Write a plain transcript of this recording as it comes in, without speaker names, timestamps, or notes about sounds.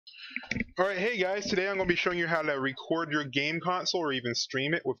Alright, hey guys, today I'm going to be showing you how to record your game console or even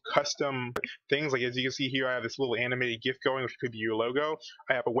stream it with custom things. Like as you can see here, I have this little animated GIF going, which could be your logo.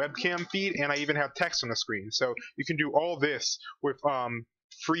 I have a webcam feed, and I even have text on the screen. So you can do all this with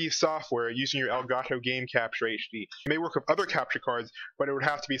free software using your Elgato Game Capture HD. It may work with other capture cards, but it would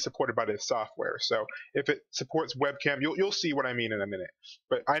have to be supported by this software. So if it supports webcam, you'll see what I mean in a minute.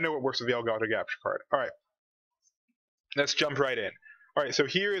 But I know it works with the Elgato capture card. Alright, let's jump right in. Alright, so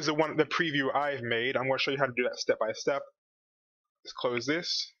here is the preview I've made. I'm going to show you how to do that step by step. Let's close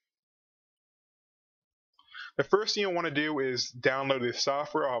this. The first thing you'll want to do is download this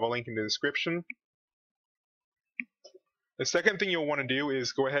software. I'll have a link in the description. The second thing you'll want to do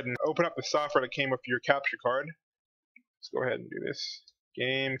is go ahead and open up the software that came with your capture card. Let's go ahead and do this.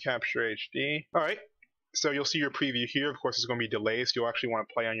 Game Capture HD. Alright, so you'll see your preview here. Of course, it's going to be delayed, so you'll actually want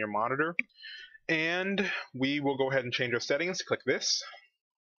to play on your monitor. And we will go ahead and change our settings. Click this.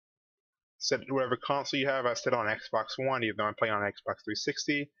 Set whatever console you have. I set on Xbox One, even though I'm playing on Xbox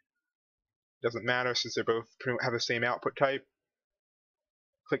 360. Doesn't matter since they both have the same output type.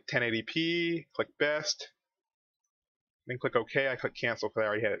 Click 1080p. Click Best. Then click OK. I click Cancel because I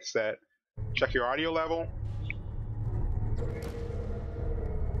already had it set. Check your audio level.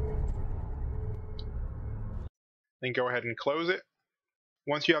 Then go ahead and close it.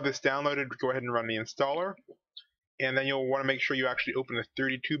 Once you have this downloaded, go ahead and run the installer. And then you'll want to make sure you actually open the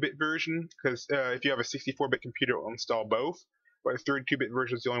 32-bit version, because if you have a 64-bit computer, it will install both. But the 32-bit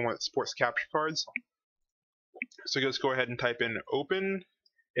version is the only one that supports capture cards. So just go ahead and type in Open,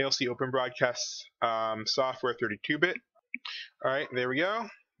 ALC Open Broadcast Software 32-bit. Alright, there we go.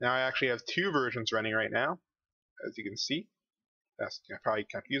 Now I actually have two versions running right now, as you can see. That's probably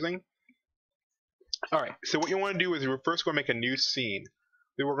confusing. Alright, so what you want to do is we're first going to make a new scene.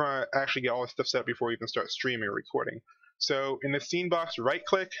 Then we're going to actually get all this stuff set up before we even start streaming or recording. So in the scene box, right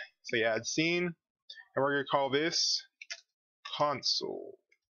click, say add scene, and we're going to call this console.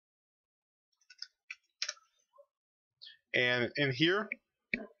 And in here,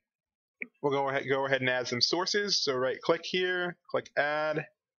 we'll go ahead and add some sources. So right click here, click add,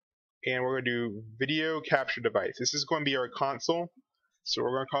 and we're going to do video capture device. This is going to be our console. So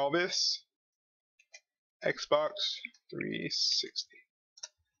we're going to call this Xbox 360.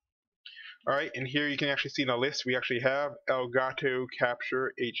 Alright, and here you can actually see in the list we actually have Elgato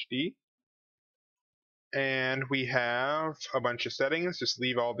Capture HD. And we have a bunch of settings. Just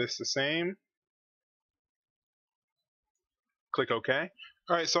leave all this the same. Click OK.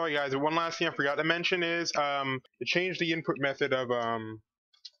 Alright, sorry guys, one last thing I forgot to mention is to change the input method of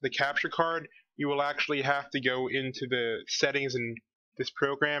the capture card, you will actually have to go into the settings in this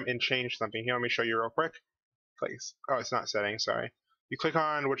program and change something. Here, let me show you real quick. Oh, it's not settings, sorry. You click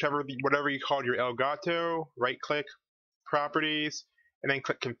on whatever you called your Elgato, right click, properties, and then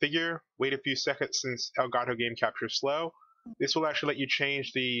click configure. Wait a few seconds since Elgato Game Capture is slow. This will actually let you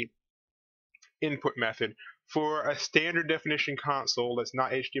change the input method. For a standard definition console that's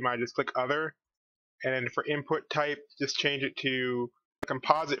not HDMI, just click other, and then for input type, just change it to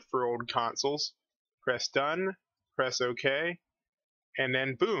composite for old consoles. Press done, press OK, and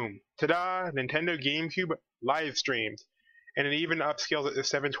then boom, ta-da, Nintendo GameCube live streamed. And it even upscales it to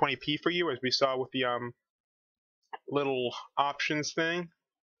 720p for you, as we saw with the little options thing.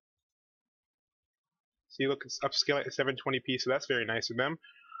 See, look, it's upscale it to 720p, so that's very nice of them.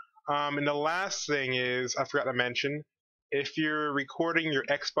 And the last thing is, I forgot to mention, if you're recording your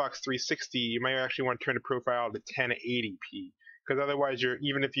Xbox 360, you might actually want to turn the profile to 1080p, because otherwise,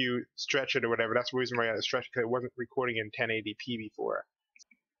 even if you stretch it or whatever, that's the reason why I had to stretch it, because it wasn't recording in 1080p before.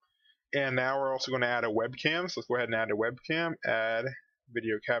 And now we're also going to add a webcam, so let's go ahead and add a webcam. Add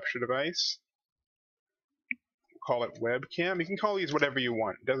video capture device. We'll call it webcam. You can call these whatever you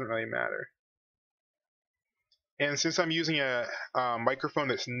want. It doesn't really matter. And since I'm using a microphone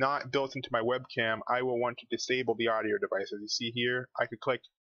that's not built into my webcam, I will want to disable the audio device. As you see here, I could click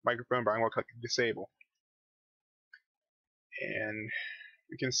microphone, but I'm going to click disable. And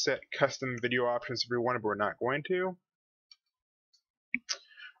we can set custom video options if we want, but we're not going to.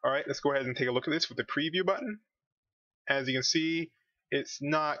 Alright, let's go ahead and take a look at this with the preview button. As you can see, it's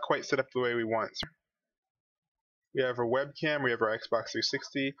not quite set up the way we want. We have our webcam, we have our Xbox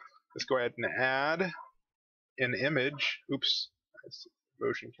 360. Let's go ahead and add an image. Oops, that's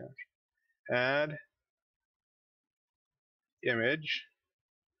motion capture. Add image.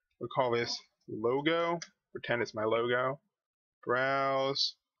 We'll call this logo. Pretend it's my logo.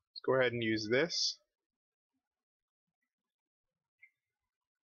 Browse. Let's go ahead and use this.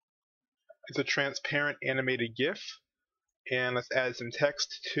 It's a transparent animated GIF, and let's add some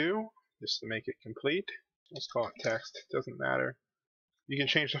text too, just to make it complete. Let's call it text, doesn't matter. You can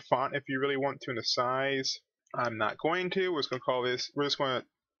change the font if you really want to and the size. I'm not going to. We're just going to call this, we're just going to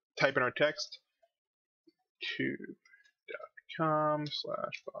type in our text,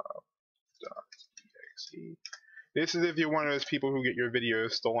 tube.com/bob.exe. This is if you're one of those people who get your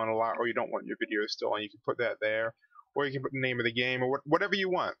videos stolen a lot, or you don't want your videos stolen. You can put that there, or you can put the name of the game, or whatever you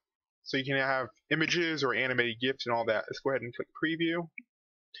want. So you can have images or animated GIFs and all that. Let's go ahead and click preview.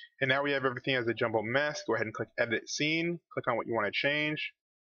 And now we have everything as a jumbled mess. Go ahead and click edit scene. Click on what you want to change.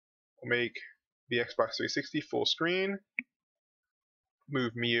 We'll make the Xbox 360 full screen.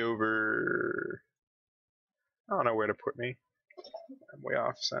 Move me over. I don't know where to put me. I'm way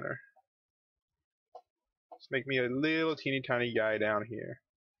off center. Let's make me a little teeny tiny guy down here.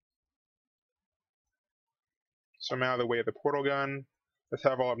 So I'm out of the way of the portal gun. Let's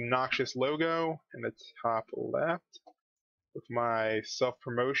have our obnoxious logo in the top left with my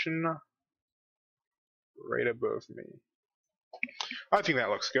self-promotion right above me. I think that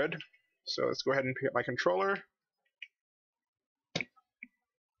looks good. So let's go ahead and pick up my controller.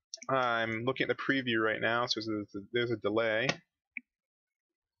 I'm looking at the preview right now, so there's a delay.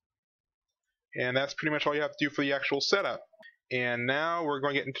 And that's pretty much all you have to do for the actual setup. And now we're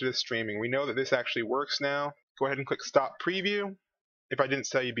going to get into the streaming. We know that this actually works now. Go ahead and click stop preview. If I didn't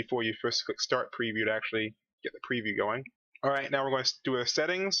tell you before, you first click start preview to actually get the preview going. Alright, now we're going to do a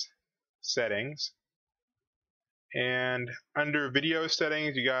settings. And under video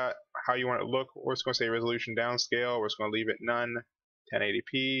settings, you got how you want it to look. We're just going to say resolution downscale. We're just going to leave it none,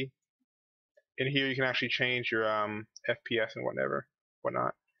 1080p. In here, you can actually change your FPS and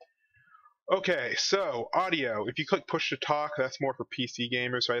whatnot. Okay, so audio. If you click push to talk, that's more for PC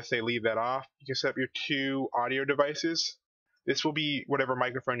gamers, so I say leave that off. You can set up your 2 audio devices. This will be whatever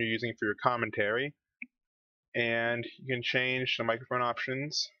microphone you're using for your commentary. And you can change the microphone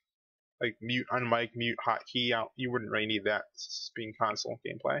options, like mute, unmic, mute, hotkey. You wouldn't really need that. This being console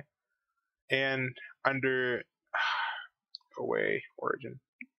gameplay. And under origin.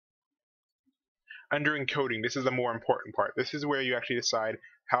 Under encoding, this is the more important part. This is where you actually decide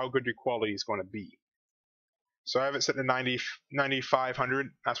how good your quality is going to be. So I have it set to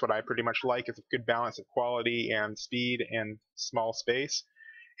 9500. That's what I pretty much like. It's a good balance of quality and speed and small space.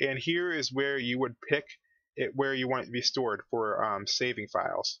 And here is where you would pick it where you want it to be stored for saving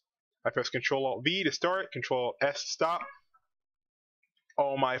files. I press Control-Alt-V to start, Control-S to stop.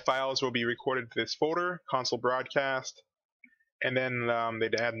 All my files will be recorded to this folder, console broadcast. And then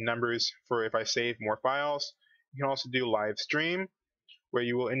they'd add numbers for if I save more files. You can also do LiveSteam, where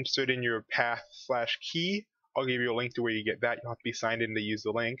you will insert in your path/key. I'll give you a link to where you get that. You'll have to be signed in to use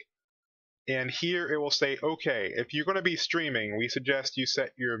the link. And here it will say, okay, if you're going to be streaming, we suggest you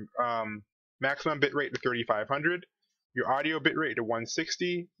set your maximum bitrate to 3500, your audio bitrate to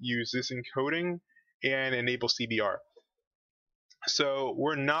 160, use this encoding, and enable CBR. So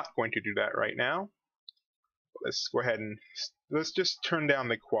we're not going to do that right now. Let's go ahead and let's just turn down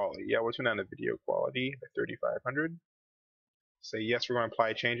the quality. Yeah, we'll turn down the video quality to 3500. Say yes, we're going to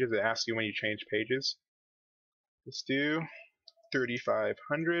apply changes. It asks you when you change pages. Let's do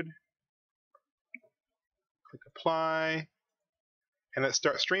 3500. Click apply. And let's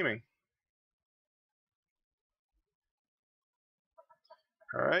start streaming.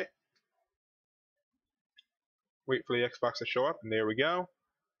 Alright. Wait for the Xbox to show up, and there we go.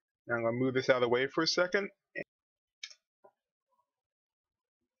 Now I'm going to move this out of the way for a second.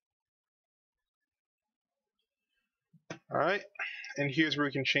 Alright, and here's where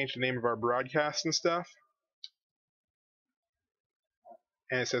we can change the name of our broadcast and stuff.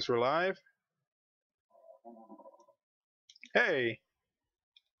 And it says we're live. Hey!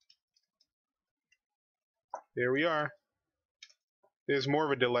 There we are. There's more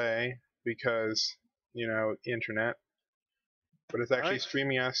of a delay because, you know, internet. But it's actually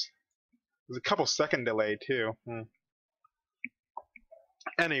streaming us. There's a couple second delay too.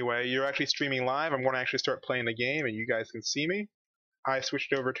 Anyway, you're actually streaming live. I'm going to actually start playing the game and you guys can see me. I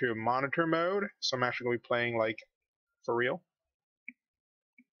switched over to monitor mode, so I'm actually going to be playing like for real.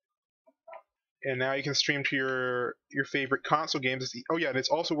 And now you can stream to your favorite console games. Oh yeah, this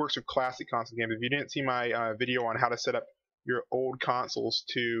also works with classic console games. If you didn't see my video on how to set up your old consoles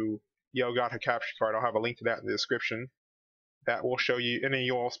to the Elgato capture card, I'll have a link to that in the description. That will show you, and then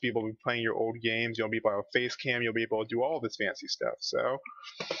you'll also be able to be playing your old games. You'll be able to have FaceCam. You'll be able to do all this fancy stuff. So,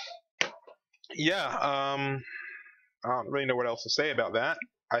 yeah, I don't really know what else to say about that.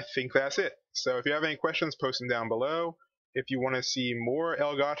 I think that's it. So if you have any questions, post them down below. If you want to see more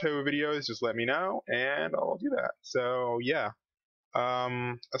Elgato videos, just let me know, and I'll do that. So, yeah.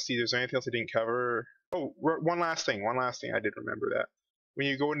 Let's see, there's anything else I didn't cover. Oh, one last thing. I did remember that. When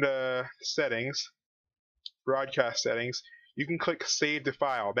you go into settings, broadcast settings, you can click Save to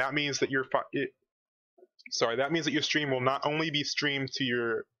File. That means that your stream will not only be streamed to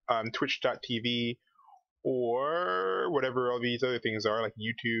your Twitch.tv or whatever all these other things are, like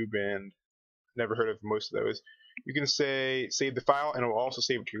YouTube, and never heard of most of those. You can say save the file, and it will also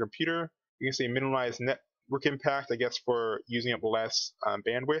save it to your computer. You can say minimize network impact, I guess, for using up less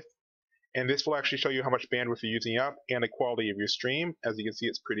bandwidth. And this will actually show you how much bandwidth you're using up and the quality of your stream. As you can see,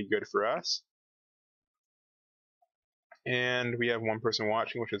 it's pretty good for us. And we have one person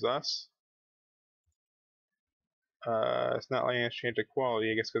watching, which is us. It's not letting us change the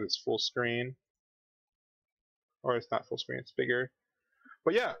quality, I guess because it's full screen. Or it's not full screen, it's bigger.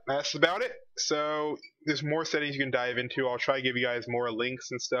 But yeah, that's about it. So there's more settings you can dive into. I'll try to give you guys more links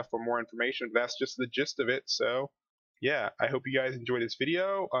and stuff for more information. But that's just the gist of it. So yeah, I hope you guys enjoyed this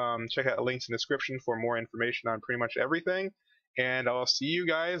video. Check out the links in the description for more information on pretty much everything. And I'll see you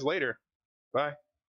guys later. Bye.